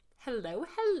Hello,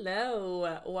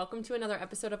 hello. Welcome to another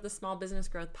episode of the Small Business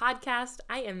Growth Podcast.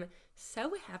 I am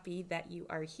so happy that you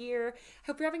are here.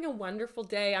 Hope you're having a wonderful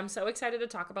day. I'm so excited to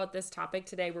talk about this topic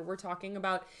today where we're talking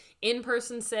about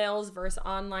in-person sales versus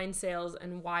online sales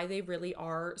and why they really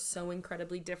are so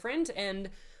incredibly different and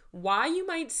why you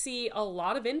might see a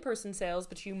lot of in-person sales,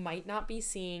 but you might not be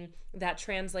seeing that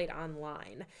translate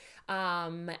online.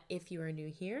 If you are new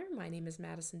here, my name is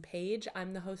Madison Page.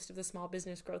 I'm the host of the Small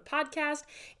Business Growth Podcast,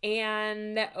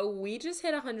 and we just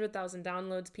hit 100,000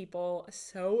 downloads, people.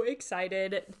 So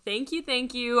excited. Thank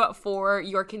you for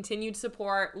your continued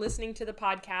support, listening to the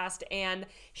podcast, and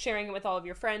sharing it with all of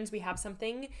your friends. We have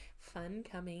something fun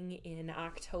coming in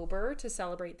October to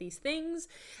celebrate these things.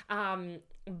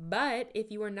 But if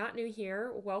you are not new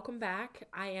here, welcome back.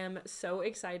 I am so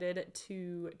excited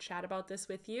to chat about this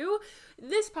with you.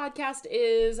 This podcast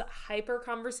is hyper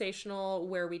conversational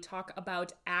where we talk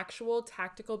about actual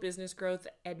tactical business growth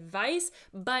advice,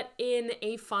 but in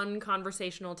a fun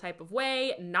conversational type of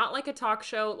way, not like a talk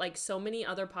show like so many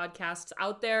other podcasts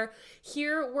out there.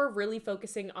 Here, we're really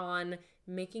focusing on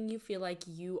making you feel like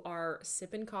you are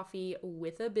sipping coffee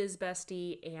with a biz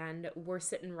bestie and we're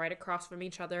sitting right across from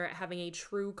each other having a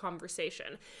true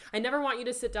conversation. I never want you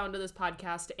to sit down to this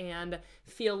podcast and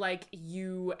feel like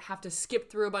you have to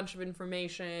skip through a bunch of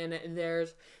information.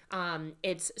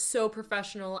 It's so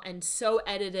professional and so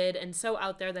edited and so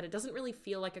out there that it doesn't really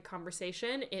feel like a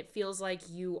conversation. It feels like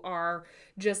you are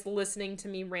just listening to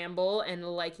me ramble and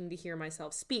liking to hear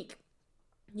myself speak.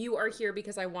 You are here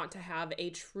because I want to have a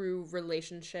true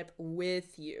relationship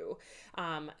with you.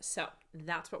 So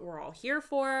that's what we're all here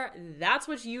for. That's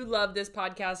what you love this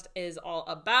podcast is all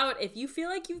about. If you feel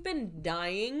like you've been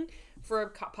dying for a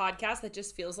podcast that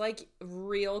just feels like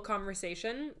real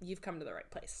conversation, you've come to the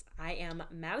right place. I am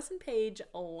Madison Page.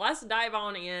 Let's dive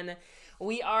on in.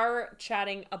 We are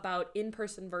chatting about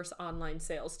in-person versus online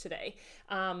sales today.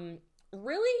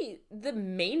 Really, the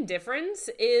main difference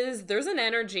is there's an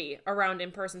energy around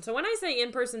in-person. So when I say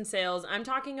in-person sales, I'm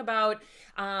talking about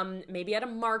maybe at a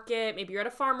market, maybe you're at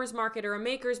a farmer's market or a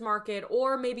maker's market,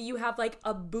 or maybe you have like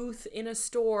a booth in a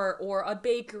store or a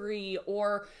bakery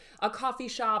or a coffee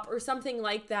shop or something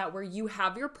like that where you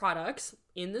have your products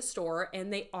in the store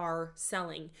and they are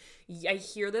selling. I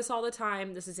hear this all the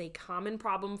time. This is a common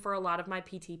problem for a lot of my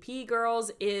PTP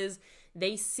girls is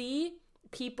they see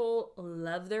people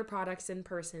love their products in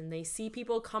person. They see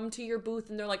people come to your booth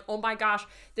and they're like, oh my gosh,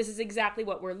 this is exactly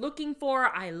what we're looking for.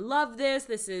 I love this.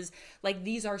 This is like,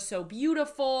 these are so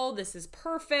beautiful. This is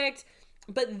perfect.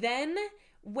 But then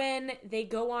when they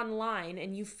go online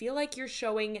and you feel like you're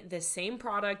showing the same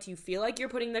product, you feel like you're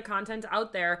putting the content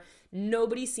out there,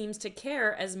 nobody seems to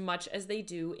care as much as they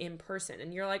do in person.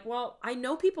 And you're like, well, I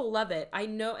know people love it. I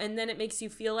know. And then it makes you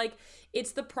feel like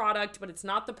it's the product, but it's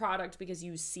not the product because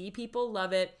you see people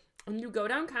love it. And you go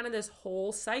down kind of this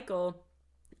whole cycle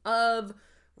of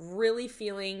really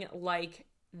feeling like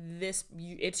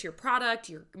it's your product,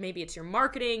 maybe it's your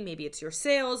marketing, maybe it's your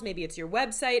sales, maybe it's your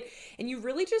website, and you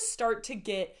really just start to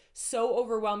get so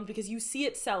overwhelmed because you see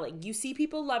it selling. You see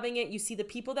people loving it. You see the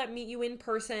people that meet you in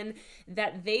person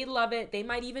that they love it. They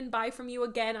might even buy from you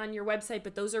again on your website,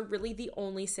 but those are really the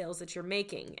only sales that you're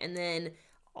making. And then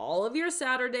all of your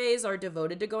Saturdays are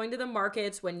devoted to going to the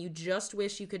markets when you just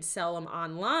wish you could sell them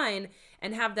online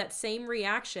and have that same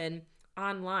reaction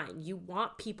online. You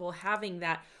want people having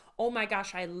that, oh my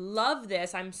gosh, I love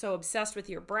this, I'm so obsessed with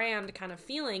your brand kind of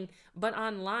feeling, but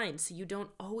online. So you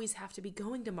don't always have to be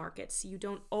going to markets. You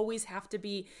don't always have to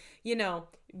be,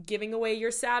 giving away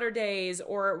your Saturdays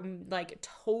or like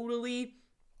totally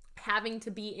having to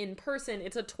be in person.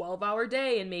 It's a 12-hour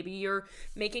day and maybe you're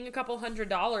making a couple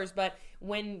 $100, but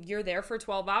when you're there for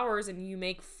 12 hours and you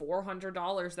make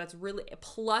 $400, that's really,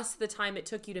 plus the time it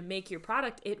took you to make your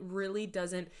product, it really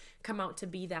doesn't come out to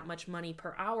be that much money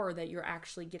per hour that you're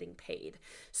actually getting paid.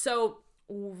 So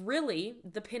really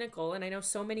the pinnacle, and I know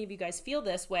so many of you guys feel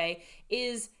this way,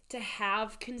 is to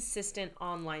have consistent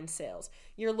online sales.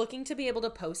 You're looking to be able to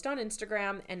post on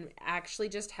Instagram and actually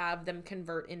just have them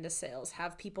convert into sales.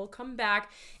 Have people come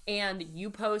back and you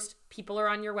post, people are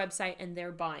on your website and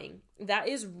they're buying. That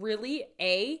is really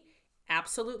A,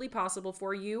 absolutely possible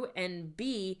for you, and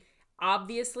B,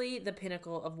 obviously the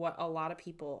pinnacle of what a lot of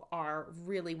people are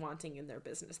really wanting in their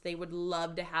business. They would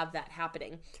love to have that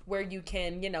happening where you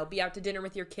can, be out to dinner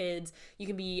with your kids. You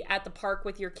can be at the park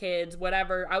with your kids,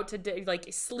 whatever, out to like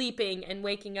sleeping and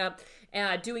waking up,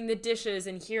 doing the dishes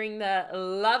and hearing the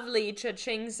lovely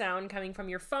cha-ching sound coming from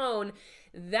your phone.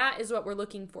 That is what we're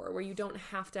looking for, where you don't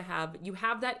have to you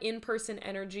have that in-person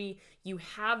energy, you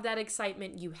have that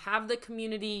excitement, you have the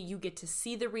community, you get to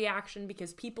see the reaction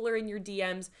because people are in your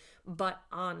DMs, but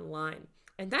online.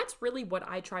 And that's really what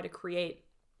I try to create.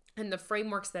 And the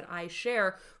frameworks that I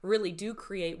share really do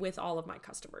create with all of my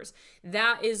customers.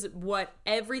 That is what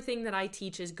everything that I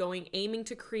teach is aiming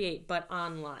to create, but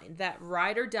online. That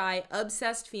ride or die,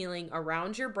 obsessed feeling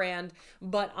around your brand,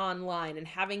 but online. And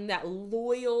having that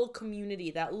loyal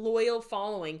community, that loyal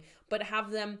following, but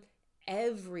have them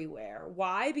everywhere.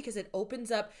 Why? Because it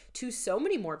opens up to so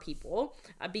many more people,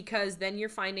 because then you're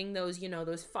finding those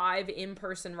 5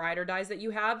 in-person ride or dies that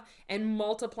you have and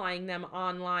multiplying them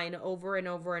online over and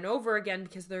over and over again,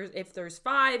 because if there's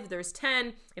 5, there's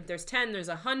 10, if there's 10, there's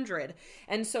 100.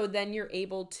 And so then you're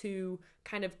able to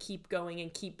kind of keep going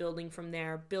and keep building from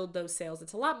there, build those sales.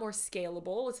 It's a lot more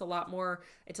scalable. It's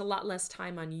a lot less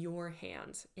time on your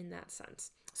hands in that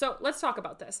sense. So let's talk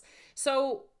about this.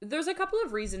 So there's a couple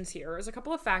of reasons here. There's a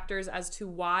couple of factors as to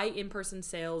why in-person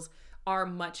sales are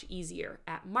much easier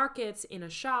at markets, in a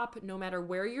shop, no matter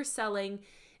where you're selling.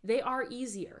 They are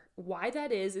easier. Why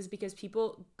that is because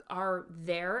people are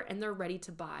there and they're ready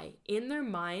to buy. In their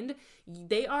mind,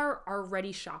 they are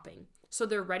already shopping. So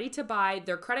they're ready to buy.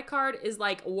 Their credit card is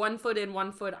like 1 foot in,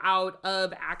 1 foot out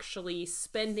of actually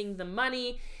spending the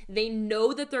money. They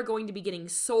know that they're going to be getting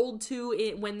sold to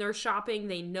it when they're shopping.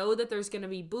 They know that there's going to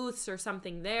be booths or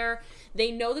something there.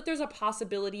 They know that there's a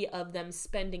possibility of them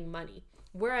spending money.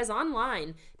 Whereas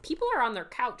online, people are on their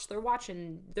couch, they're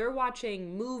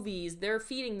watching movies, they're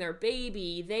feeding their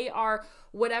baby, they are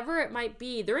whatever it might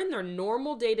be, they're in their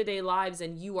normal day-to-day lives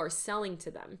and you are selling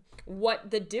to them.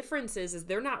 What the difference is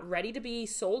they're not ready to be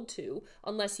sold to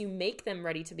unless you make them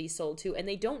ready to be sold to, and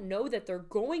they don't know that they're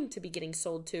going to be getting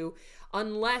sold to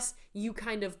unless you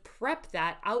kind of prep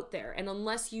that out there, and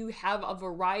unless you have a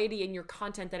variety in your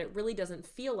content that it really doesn't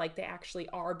feel like they actually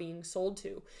are being sold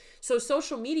to. So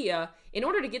social media, in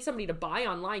order to get somebody to buy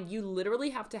online, you literally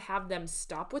have to have them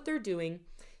stop what they're doing,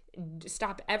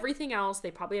 stop everything else.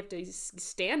 They probably have to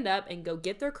stand up and go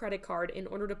get their credit card in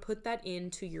order to put that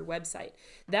into your website.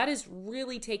 That is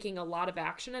really taking a lot of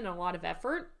action and a lot of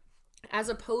effort, as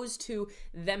opposed to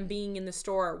them being in the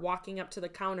store, walking up to the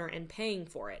counter and paying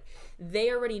for it.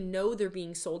 They already know they're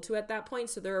being sold to at that point,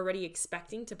 so they're already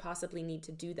expecting to possibly need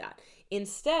to do that.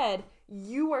 Instead,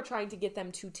 you are trying to get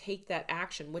them to take that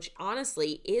action, which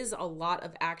honestly is a lot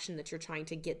of action that you're trying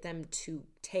to get them to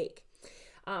take.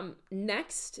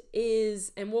 Next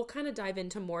is, and we'll kind of dive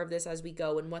into more of this as we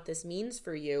go and what this means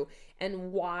for you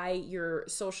and why your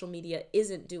social media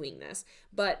isn't doing this,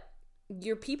 but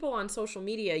your people on social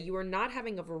media, you are not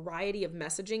having a variety of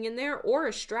messaging in there or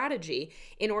a strategy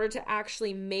in order to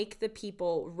actually make the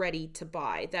people ready to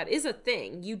buy. That is a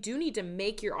thing. You do need to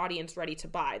make your audience ready to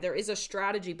buy. There is a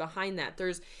strategy behind that.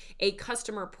 There's a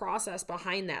customer process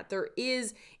behind that. There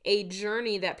is a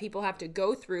journey that people have to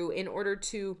go through in order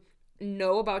to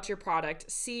know about your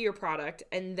product, see your product,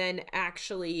 and then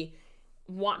actually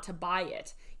want to buy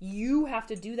it. You have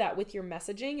to do that with your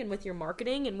messaging and with your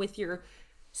marketing and with your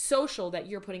social that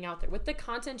you're putting out there. With the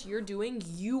content you're doing,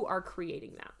 you are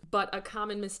creating that. But a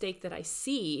common mistake that I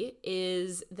see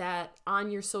is that on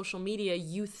your social media,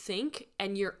 you think,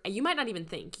 and you might not even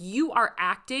think, you are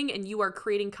acting and you are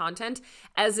creating content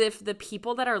as if the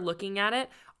people that are looking at it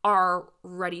are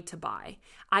ready to buy.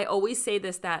 I always say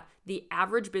this, that the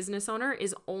average business owner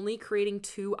is only creating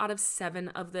 2 out of 7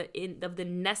 of the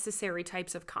necessary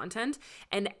types of content,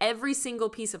 and every single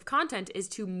piece of content is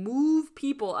to move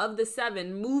people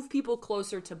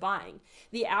closer to buying.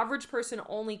 The average person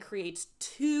only creates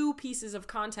 2 pieces of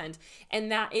content,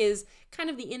 and that is kind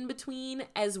of the in-between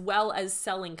as well as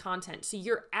selling content. So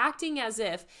you're acting as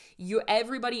if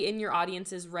everybody in your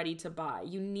audience is ready to buy.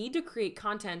 You need to create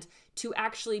content to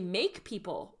actually make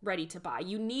people ready to buy.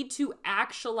 You need to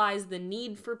actualize the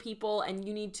need for people, and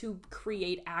you need to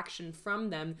create action from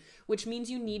them, which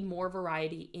means you need more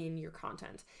variety in your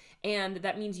content. And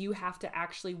that means you have to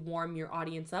actually warm your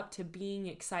audience up to being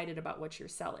excited about what you're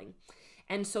selling.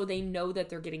 And so they know that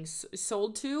they're getting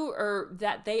sold to, or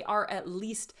that they are at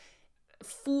least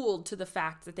fooled to the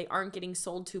fact that they aren't getting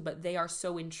sold to, but they are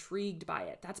so intrigued by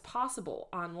it. That's possible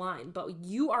online, but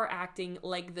you are acting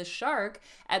like the shark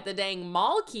at the dang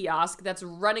mall kiosk that's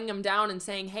running them down and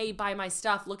saying, hey, buy my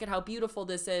stuff. Look at how beautiful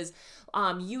this is.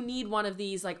 You need one of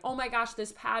these. Like, oh my gosh,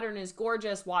 this pattern is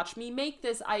gorgeous. Watch me make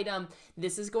this item.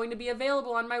 This is going to be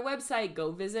available on my website.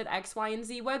 Go visit X, Y, and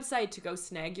Z website to go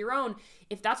snag your own.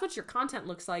 If that's what your content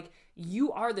looks like,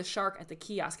 you are the shark at the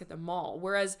kiosk at the mall.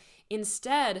 Whereas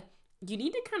instead, you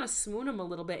need to kind of swoon them a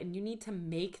little bit, and you need to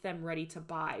make them ready to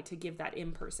buy, to give that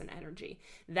in-person energy.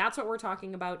 That's what we're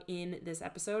talking about in this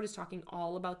episode, is talking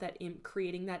all about that,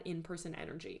 creating that in-person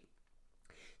energy.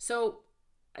 So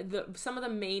some of the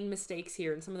main mistakes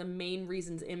here and some of the main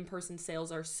reasons in-person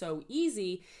sales are so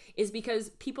easy is because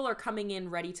people are coming in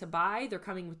ready to buy. They're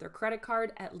coming with their credit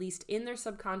card, at least in their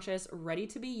subconscious, ready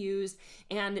to be used,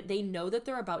 and they know that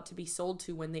they're about to be sold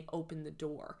to when they open the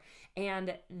door.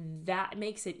 And that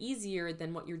makes it easier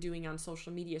than what you're doing on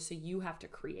social media, so you have to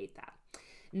create that.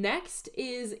 Next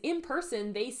is in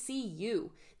person, they see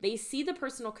you. They see the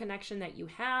personal connection that you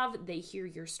have. They hear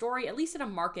your story, at least at a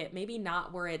market, maybe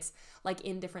not where it's like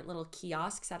in different little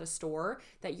kiosks at a store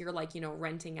that you're like,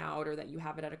 renting out, or that you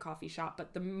have it at a coffee shop.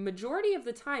 But the majority of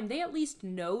the time, they at least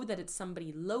know that it's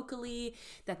somebody locally,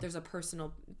 that there's a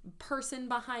personal person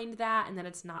behind that, and that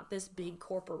it's not this big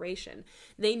corporation.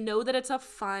 They know that it's a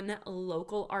fun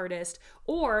local artist,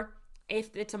 or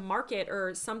if it's a market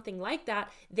or something like that,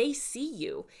 they see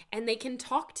you and they can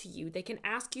talk to you. They can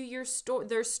ask you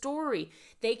their story.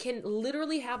 They can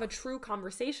literally have a true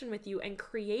conversation with you and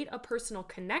create a personal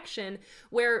connection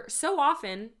where so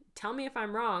often, tell me if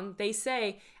I'm wrong, they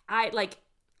say,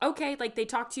 okay, like they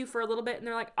talk to you for a little bit and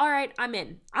they're like, all right, I'm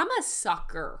in. I'm a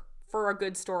sucker for a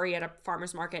good story at a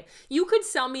farmer's market. You could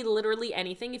sell me literally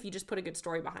anything if you just put a good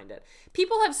story behind it.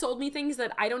 People have sold me things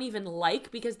that I don't even like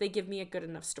because they give me a good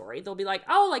enough story. They'll be like,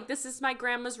 oh, like this is my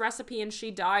grandma's recipe and she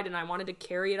died and I wanted to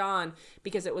carry it on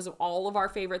because it was all of our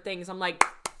favorite things. I'm like,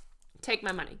 take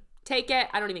my money. Take it.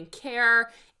 I don't even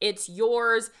care. It's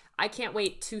yours. I can't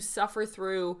wait to suffer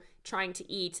through trying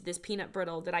to eat this peanut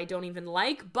brittle that I don't even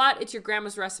like, but it's your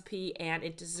grandma's recipe and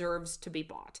it deserves to be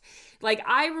bought. Like,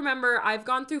 I remember I've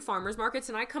gone through farmers markets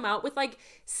and I come out with like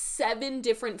 7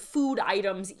 different food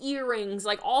items, earrings,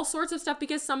 like all sorts of stuff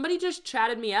because somebody just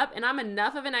chatted me up, and I'm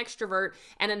enough of an extrovert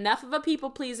and enough of a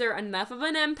people pleaser, enough of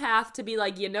an empath to be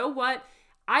like, you know what?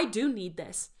 I do need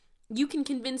this. You can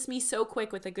convince me so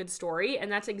quick with a good story,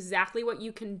 and that's exactly what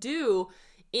you can do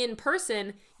in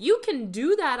person. You can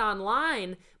do that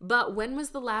online, but when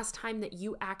was the last time that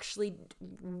you actually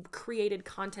created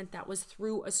content that was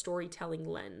through a storytelling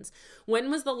lens? When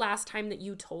was the last time that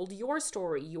you told your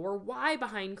story, your why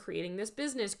behind creating this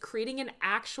business, creating an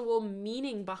actual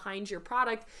meaning behind your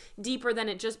product deeper than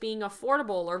it just being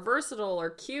affordable or versatile or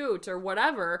cute or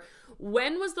whatever?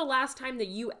 When was the last time that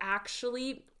you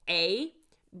actually,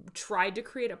 tried to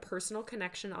create a personal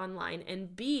connection online,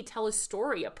 and B, tell a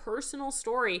story, a personal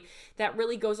story that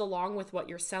really goes along with what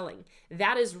you're selling?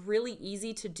 That is really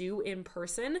easy to do in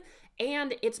person,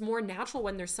 and it's more natural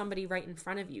when there's somebody right in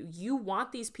front of you. You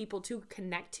want these people to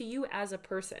connect to you as a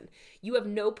person. You have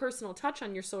no personal touch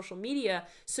on your social media,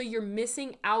 so you're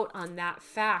missing out on that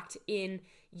fact in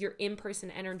your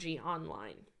in-person energy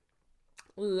online.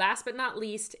 Last but not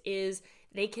least is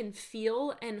they can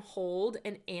feel and hold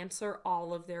and answer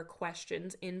all of their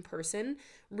questions in person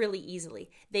really easily.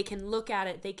 They can look at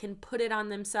it. They can put it on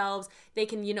themselves. They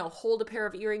can, hold a pair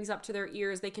of earrings up to their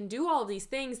ears. They can do all of these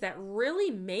things that really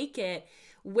make it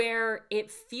where it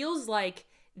feels like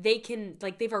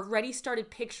they've already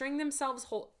started picturing themselves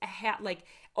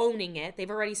owning it. They've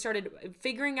already started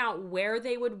figuring out where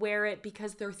they would wear it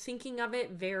because they're thinking of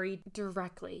it very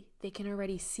directly. They can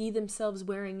already see themselves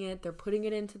wearing it. They're putting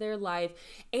it into their life,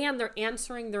 and they're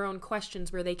answering their own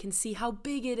questions where they can see how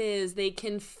big it is. They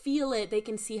can feel it. They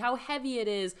can see how heavy it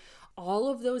is. All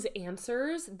of those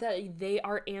answers that they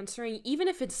are answering, even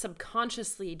if it's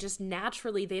subconsciously, just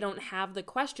naturally, they don't have the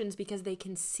questions because they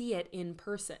can see it in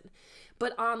person.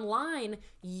 But online,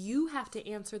 you have to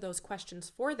answer those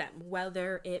questions for them,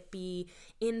 whether it be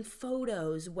in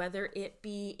photos, whether it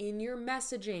be in your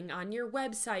messaging, on your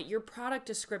website, your product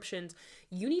descriptions.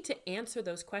 You need to answer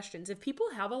those questions. If people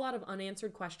have a lot of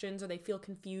unanswered questions or they feel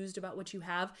confused about what you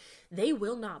have, they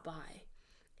will not buy.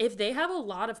 If they have a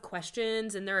lot of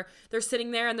questions and they're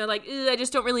sitting there and they're like, I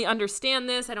just don't really understand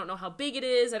this. I don't know how big it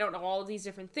is. I don't know all of these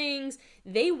different things.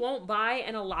 They won't buy,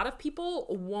 and a lot of people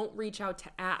won't reach out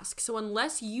to ask. So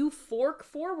unless you fork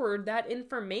forward that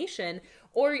information,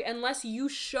 or unless you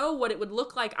show what it would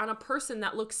look like on a person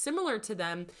that looks similar to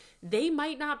them, they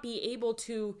might not be able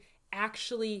to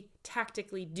actually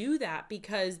tactically do that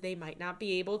because they might not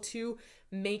be able to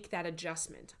make that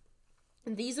adjustment.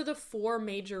 And these are the 4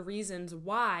 major reasons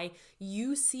why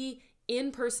you see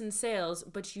in-person sales,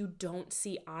 but you don't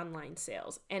see online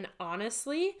sales. And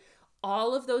honestly,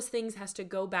 all of those things has to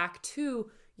go back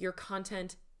to your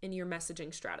content and your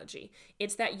messaging strategy.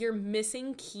 It's that you're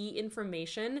missing key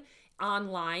information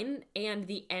online and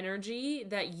the energy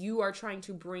that you are trying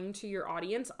to bring to your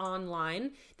audience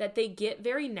online that they get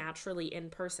very naturally in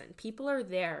person. People are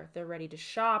there. They're ready to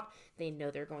shop. They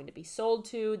know they're going to be sold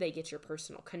to. They get your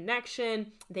personal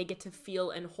connection. They get to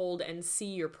feel and hold and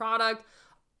see your product.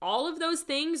 All of those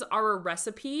things are a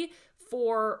recipe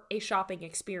for a shopping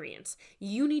experience.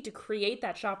 You need to create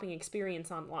that shopping experience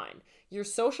online. Your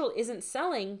social isn't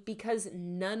selling because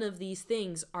none of these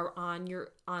things are on your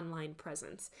online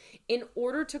presence. In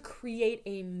order to create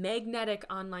a magnetic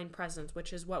online presence,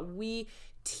 which is what we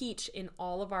teach in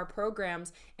all of our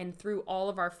programs and through all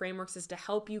of our frameworks, is to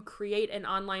help you create an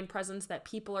online presence that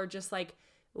people are just like,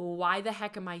 why the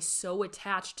heck am I so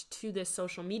attached to this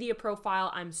social media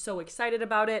profile? I'm so excited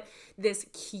about it. This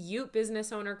cute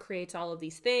business owner creates all of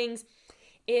these things.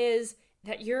 Is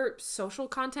that your social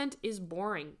content is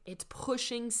boring. It's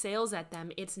pushing sales at them.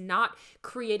 It's not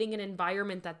creating an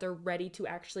environment that they're ready to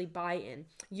actually buy in.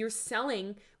 You're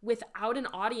selling without an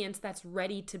audience that's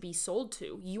ready to be sold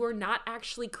to. You are not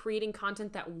actually creating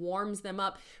content that warms them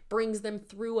up, brings them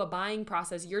through a buying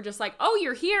process. You're just like, oh,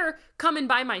 you're here, come and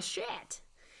buy my shit.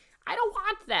 I don't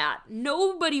want that.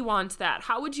 Nobody wants that.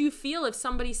 How would you feel if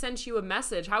somebody sent you a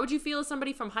message? How would you feel if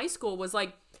somebody from high school was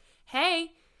like,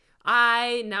 hey,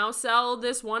 I now sell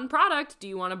this one product. Do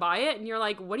you want to buy it? And you're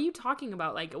like, what are you talking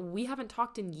about? Like, we haven't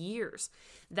talked in years.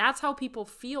 That's how people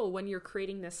feel when you're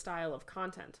creating this style of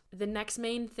content. The next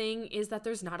main thing is that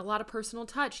there's not a lot of personal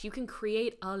touch. You can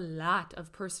create a lot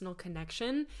of personal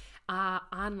connection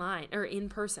online or in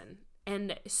person.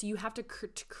 And so you have to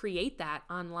create that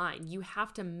online. You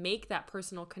have to make that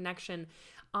personal connection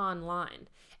online.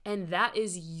 And that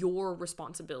is your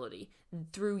responsibility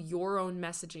through your own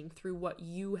messaging, through what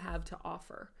you have to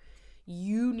offer.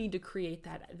 You need to create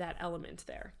that element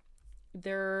there.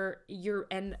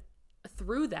 And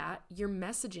through that, your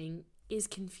messaging is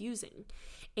confusing.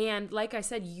 And like I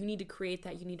said, you need to create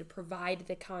that. You need to provide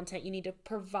the content. You need to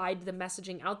provide the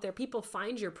messaging out there. People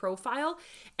find your profile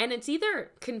and it's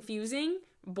either confusing,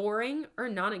 boring, or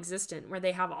non-existent, where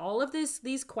they have all of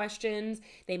these questions.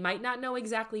 They might not know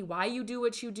exactly why you do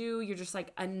what you do. You're just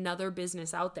like another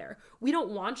business out there. We don't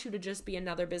want you to just be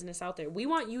another business out there. We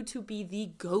want you to be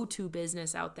the go-to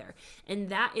business out there. And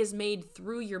that is made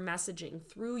through your messaging,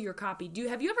 through your copy.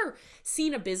 Have you ever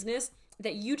seen a business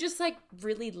that you just like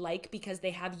really like because they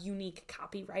have unique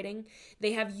copywriting?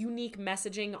 They have unique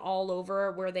messaging all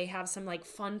over where they have some like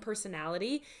fun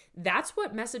personality. That's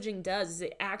what messaging does, is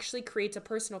it actually creates a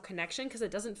personal connection because it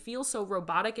doesn't feel so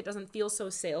robotic. It doesn't feel so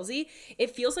salesy.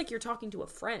 It feels like you're talking to a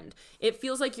friend. It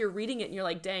feels like you're reading it and you're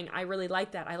like, dang, I really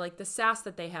like that. I like the sass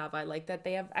that they have. I like that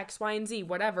they have X, Y, and Z,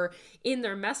 whatever in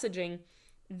their messaging.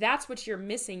 That's what you're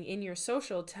missing in your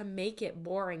social to make it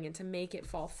boring and to make it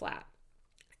fall flat.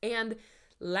 And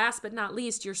last but not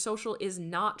least, your social is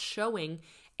not showing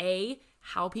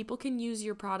how people can use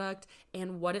your product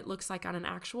and what it looks like on an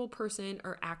actual person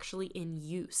or actually in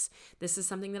use. This is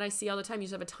something that I see all the time. You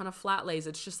just have a ton of flat lays.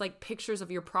 It's just like pictures of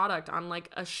your product on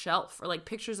like a shelf, or like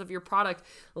pictures of your product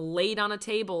laid on a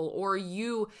table, or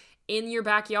you in your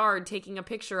backyard taking a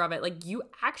picture of it. Like, you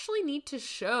actually need to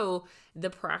show the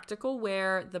practical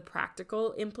wear, the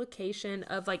practical implication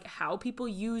of like how people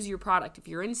use your product. If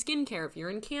you're in skincare, if you're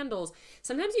in candles,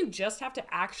 sometimes you just have to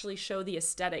actually show the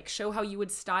aesthetic, show how you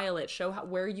would style it, show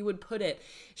where you would put it,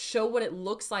 show what it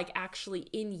looks like actually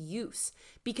in use,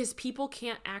 because people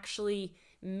can't actually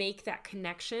make that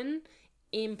connection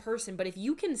in person. But if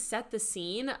you can set the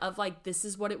scene of like, this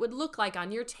is what it would look like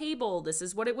on your table, this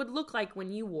is what it would look like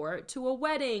when you wore it to a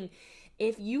wedding,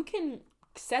 if you can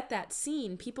set that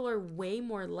scene, people are way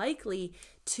more likely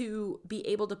to be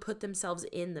able to put themselves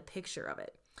in the picture of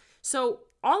it. So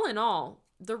all in all,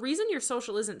 the reason your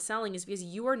social isn't selling is because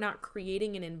you are not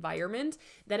creating an environment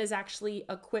that is actually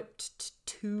equipped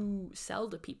to sell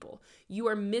to people. You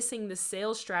are missing the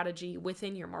sales strategy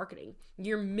within your marketing.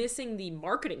 You're missing the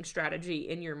marketing strategy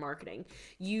in your marketing.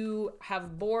 You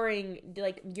have boring,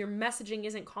 like your messaging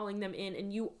isn't calling them in,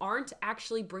 and you aren't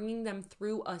actually bringing them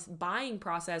through a buying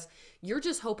process. You're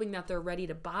just hoping that they're ready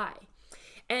to buy.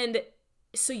 And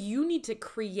so you need to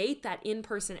create that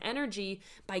in-person energy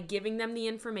by giving them the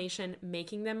information,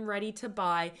 making them ready to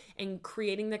buy, and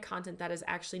creating the content that is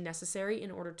actually necessary in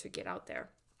order to get out there.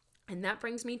 And that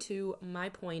brings me to my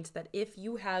point that if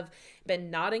you have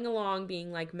been nodding along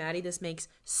being like, Maddie, this makes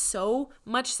so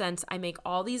much sense. I make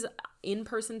all these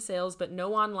in-person sales, but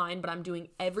no online, but I'm doing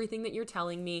everything that you're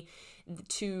telling me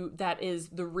that is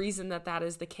the reason that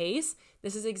is the case.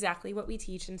 This is exactly what we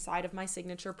teach inside of my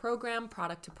signature program,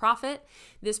 Product to Profit.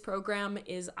 This program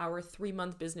is our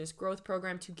 3-month business growth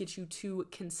program to get you to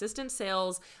consistent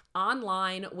sales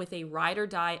online with a ride or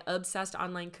die obsessed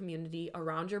online community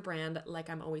around your brand, like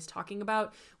I'm always talking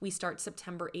about. We start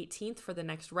September 18th for the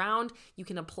next round. You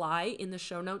can apply in the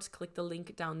show notes, click the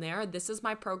link down there. This is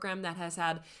my program that has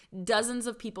had dozens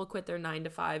of people quit their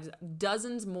 9-to-5s,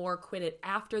 dozens more quit it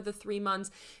after the 3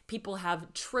 months. People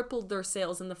have tripled their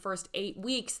sales in the first 8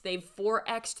 weeks. They've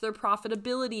 4x'd their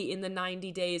profitability in the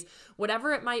 90 days.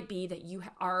 Whatever it might be that you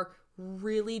are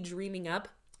really dreaming up,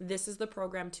 this is the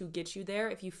program to get you there.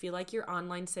 If you feel like your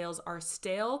online sales are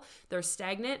stale, they're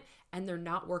stagnant, and they're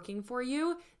not working for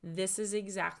you, this is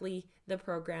exactly the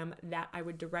program that I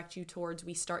would direct you towards.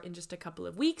 We start in just a couple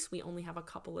of weeks. We only have a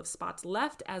couple of spots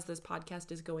left as this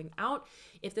podcast is going out.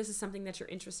 If this is something that you're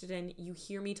interested in, you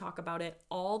hear me talk about it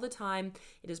all the time.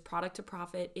 It is Product to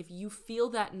Profit. If you feel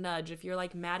that nudge, if you're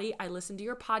like, Maddie, I listen to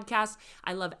your podcast.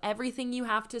 I love everything you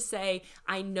have to say.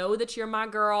 I know that you're my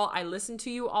girl. I listen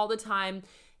to you all the time.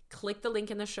 Click the link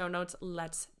in the show notes.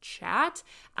 Let's chat.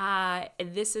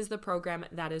 This is the program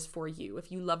that is for you.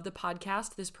 If you love the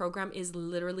podcast, this program is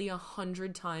literally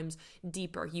 100 times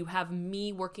deeper. You have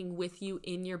me working with you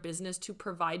in your business to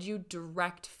provide you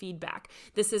direct feedback.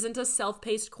 This isn't a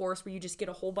self-paced course where you just get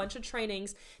a whole bunch of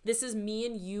trainings. This is me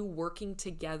and you working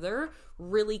together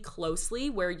really closely,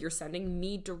 where you're sending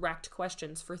me direct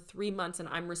questions for 3 months and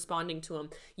I'm responding to them.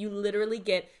 You literally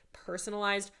get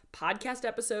personalized podcast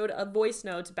episode of voice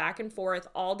notes back and forth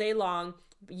all day long,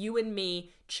 you and me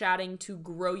chatting to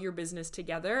grow your business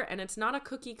together. And it's not a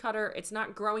cookie cutter. It's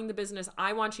not growing the business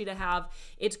I want you to have.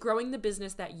 It's growing the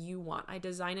business that you want. I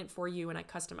design it for you and I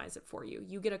customize it for you.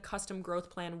 You get a custom growth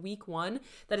plan week 1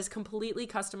 that is completely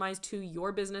customized to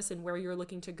your business and where you're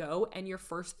looking to go, and your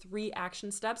first 3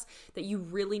 action steps that you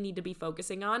really need to be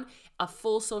focusing on: a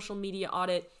full social media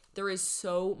audit. There is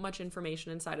so much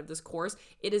information inside of this course.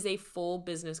 It is a full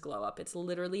business glow up. It's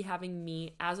literally having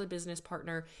me as a business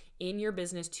partner in your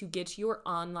business to get your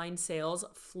online sales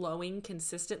flowing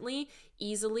consistently,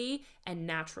 easily, and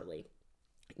naturally.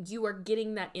 You are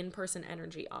getting that in-person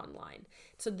energy online.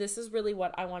 So this is really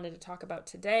what I wanted to talk about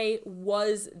today,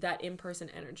 was that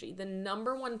in-person energy. The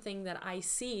number one thing that I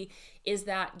see is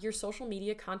that your social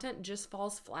media content just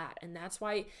falls flat. And that's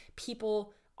why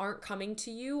people aren't coming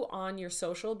to you on your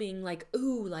social being like,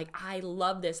 ooh, like, I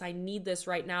love this. I need this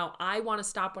right now. I want to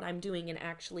stop what I'm doing and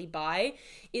actually buy,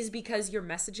 is because your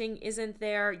messaging isn't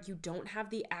there. You don't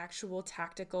have the actual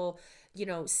tactical,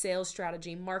 sales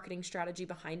strategy, marketing strategy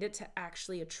behind it to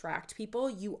actually attract people.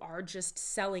 You are just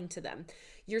selling to them.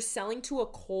 You're selling to a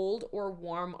cold or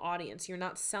warm audience. You're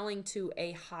not selling to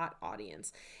a hot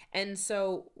audience. And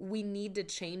so we need to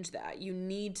change that. You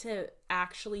need to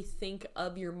actually think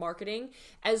of your marketing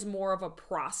as more of a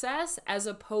process, as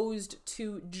opposed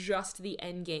to just the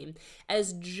end game,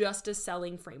 as just a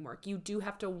selling framework. You do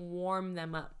have to warm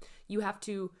them up. You have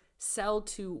to sell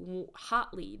to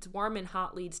hot leads, warm and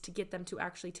hot leads, to get them to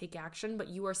actually take action, but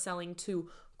you are selling to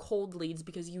cold leads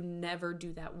because you never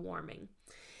do that warming.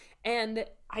 And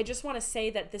I just want to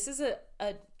say that this is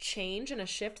a change and a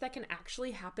shift that can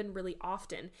actually happen really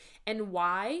often. And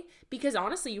why? Because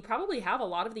honestly, you probably have a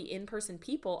lot of the in-person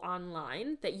people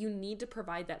online that you need to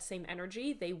provide that same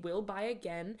energy. They will buy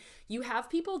again. You have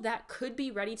people that could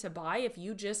be ready to buy if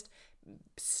you just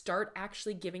start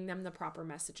actually giving them the proper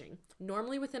messaging.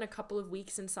 Normally within a couple of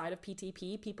weeks inside of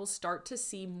PTP, people start to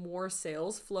see more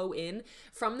sales flow in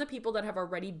from the people that have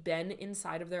already been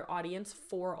inside of their audience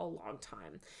for a long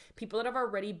time. People that have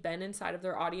already been inside of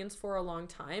their audience for a long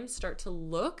time start to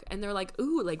look and they're like,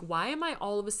 ooh, like, why am I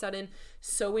all of a sudden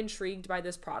so intrigued by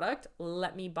this product?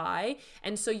 Let me buy.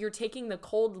 And so you're taking the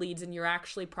cold leads and you're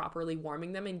actually properly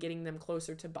warming them and getting them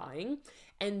closer to buying.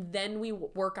 And then we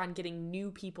work on getting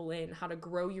new people in, how to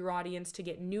grow your audience to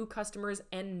get new customers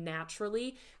and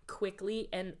naturally, quickly,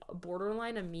 and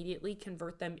borderline immediately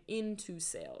convert them into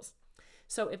sales.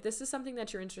 So if this is something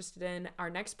that you're interested in, our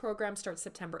next program starts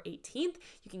September 18th.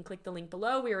 You can click the link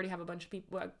below. We already have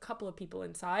a couple of people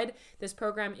inside. This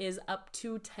program is up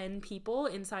to 10 people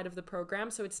inside of the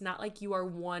program. So it's not like you are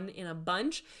one in a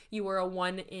bunch. You are a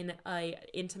one in a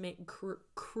intimate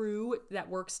crew that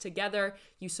works together.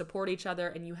 You support each other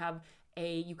and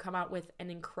you come out with an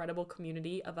incredible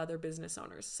community of other business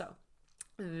owners. So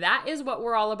that is what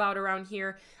we're all about around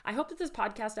here. I hope that this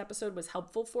podcast episode was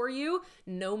helpful for you.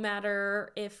 No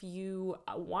matter if you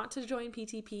want to join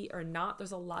PTP or not,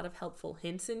 there's a lot of helpful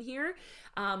hints in here.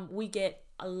 We get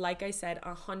like I said,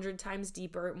 100 times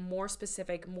deeper, more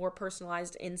specific, more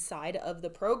personalized inside of the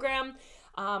program.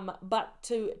 But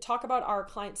to talk about our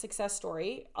client success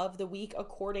story of the week,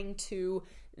 according to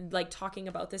like talking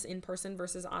about this in person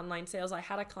versus online sales, I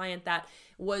had a client that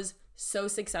was so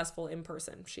successful in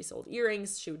person. She sold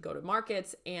earrings, she would go to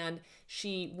markets, and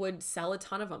she would sell a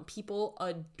ton of them. People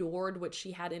adored what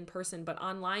she had in person, but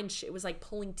online it was like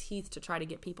pulling teeth to try to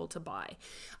get people to buy.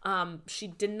 She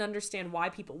didn't understand why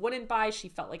people wouldn't buy. She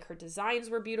felt like her designs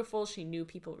were beautiful. She knew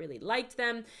people really liked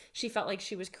them. She felt like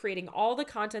she was creating all the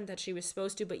content that she was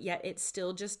supposed to, but yet it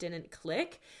still just didn't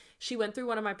click. She went through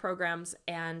one of my programs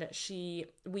and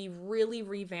we really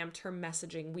revamped her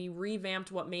messaging. We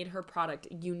revamped what made her product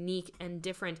unique and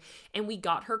different. And we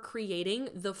got her creating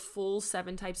the full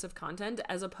 7 types of content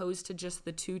as opposed to just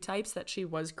the 2 types that she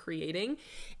was creating.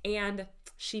 And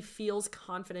she feels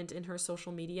confident in her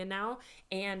social media now.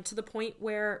 And to the point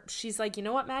where she's like, you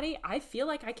know what, Maddie, I feel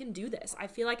like I can do this. I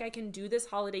feel like I can do this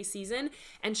holiday season.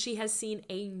 And she has seen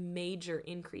a major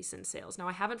increase in sales. Now,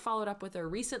 I haven't followed up with her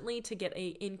recently to get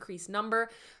an increased number.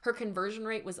 Her conversion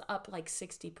rate was up like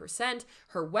 60%.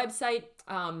 Her website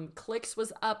clicks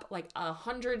was up like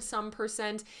 100 some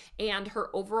percent. And her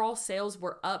overall sales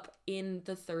were up in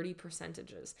the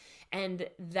 30%. And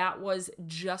that was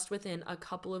just within a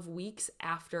couple of weeks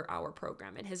after our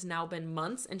program. It has now been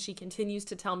months, and she continues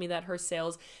to tell me that her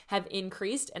sales have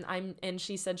increased, and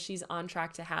she said she's on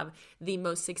track to have the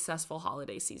most successful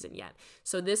holiday season yet.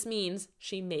 So this means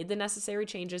she made the necessary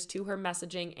changes to her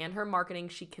messaging and her marketing.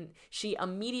 She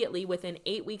immediately, within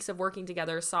 8 weeks of working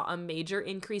together, saw a major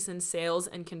increase in sales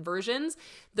and conversions.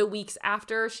 The weeks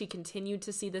after, she continued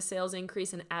to see the sales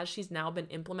increase, and as she's now been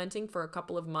implementing for a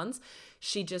couple of months,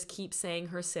 she just keeps saying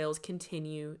her sales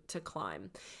continue to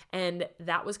climb. And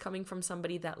that was coming from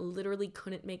somebody that literally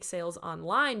couldn't make sales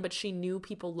online, but she knew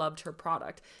people loved her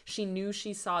product. She knew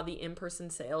she saw the in-person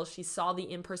sales. She saw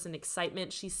the in-person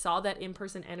excitement. She saw that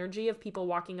in-person energy of people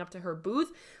walking up to her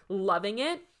booth, loving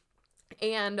it,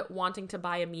 and wanting to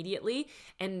buy immediately.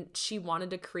 And she wanted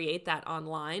to create that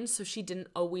online so she didn't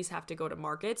always have to go to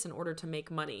markets in order to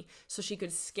make money. So she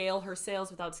could scale her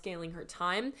sales without scaling her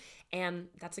time. And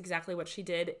that's exactly what she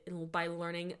did by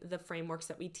learning the frameworks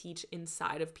that we teach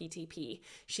inside of PTP.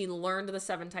 She learned the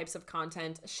 7 types of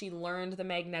content. She learned the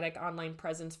magnetic online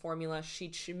presence formula.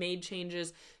 She made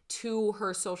changes to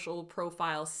her social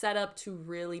profile setup to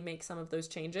really make some of those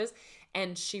changes.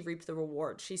 And she reaped the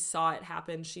reward. She saw it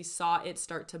happen. She saw it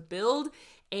start to build,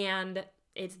 and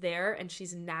it's there, and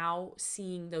she's now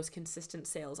seeing those consistent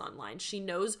sales online. She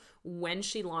knows when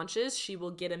she launches, she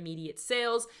will get immediate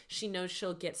sales. She knows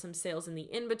she'll get some sales in the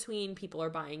in-between. People are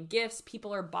buying gifts.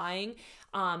 People are buying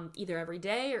either every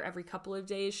day or every couple of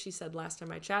days. She said last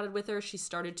time I chatted with her, she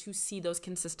started to see those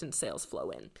consistent sales flow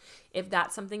in. If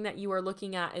that's something that you are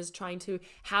looking at, is trying to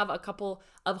have a couple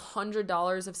of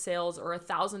 $100 of sales or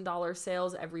 $1,000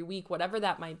 sales every week, whatever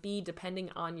that might be, depending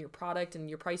on your product and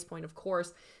your price point, of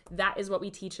course, that is what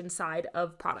we teach inside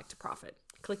of Product to Profit.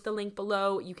 Click the link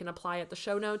below. You can apply at the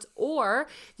show notes, or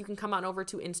you can come on over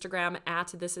to Instagram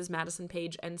at This Is Madison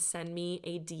page and send me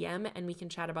a DM, and we can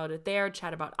chat about it there,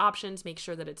 chat about options, make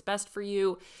sure that it's best for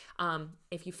you.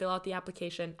 If you fill out the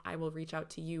application, I will reach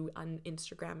out to you on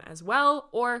Instagram as well,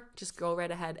 or just go right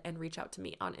ahead and reach out to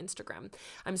me on Instagram.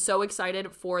 I'm so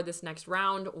excited for this next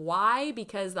round. Why?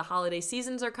 Because the holiday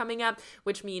seasons are coming up,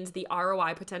 which means the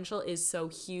ROI potential is so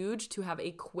huge to have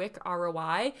a quick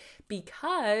ROI,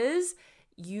 because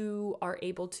you are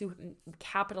able to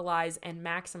capitalize and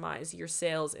maximize your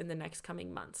sales in the next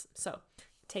coming months. So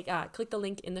click the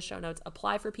link in the show notes,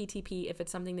 apply for PTP if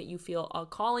it's something that you feel a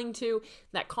calling to.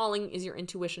 That calling is your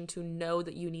intuition to know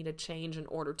that you need a change in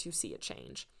order to see a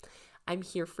change. I'm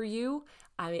here for you.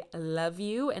 I love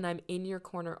you, and I'm in your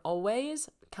corner always.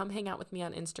 Come hang out with me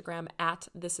on Instagram at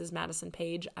This Is Madison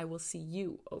page. I will see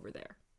you over there.